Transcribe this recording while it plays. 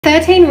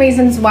13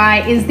 Reasons Why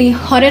is the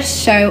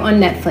hottest show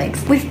on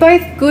Netflix, with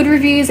both good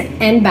reviews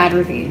and bad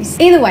reviews.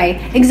 Either way,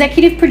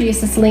 executive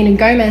producer Selena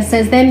Gomez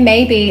says there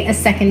may be a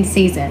second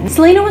season.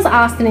 Selena was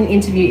asked in an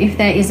interview if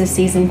there is a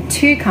season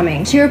 2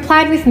 coming. She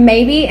replied with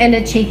maybe and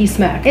a cheeky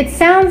smirk. It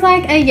sounds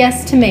like a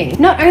yes to me.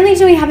 Not only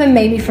do we have a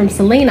maybe from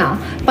Selena,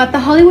 but The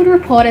Hollywood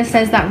Reporter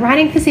says that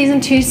writing for season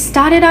 2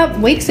 started up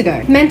weeks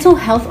ago. Mental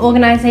health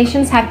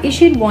organizations have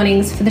issued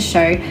warnings for the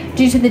show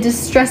due to the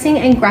distressing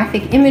and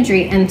graphic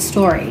imagery and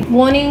story.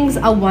 Warnings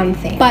are one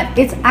thing, but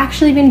it's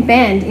actually been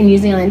banned in New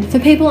Zealand for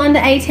people under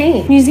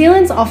 18. New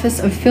Zealand's Office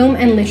of Film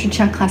and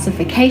Literature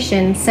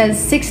Classification says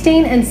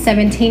 16 and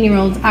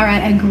 17-year-olds are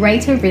at a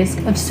greater risk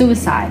of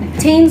suicide.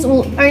 Teens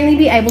will only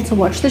be able to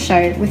watch the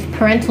show with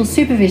parental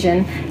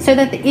supervision so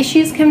that the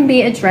issues can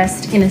be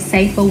addressed in a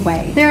safer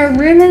way. There are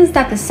rumors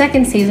that the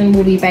second season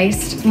will be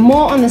based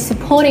more on the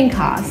supporting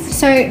cast,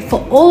 so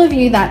for all of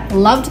you that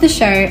loved the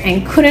show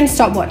and couldn't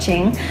stop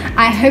watching,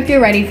 I hope you're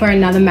ready for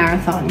another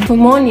marathon. For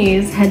more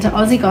news, head to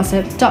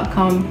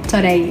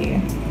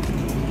aussiegossip.com.au.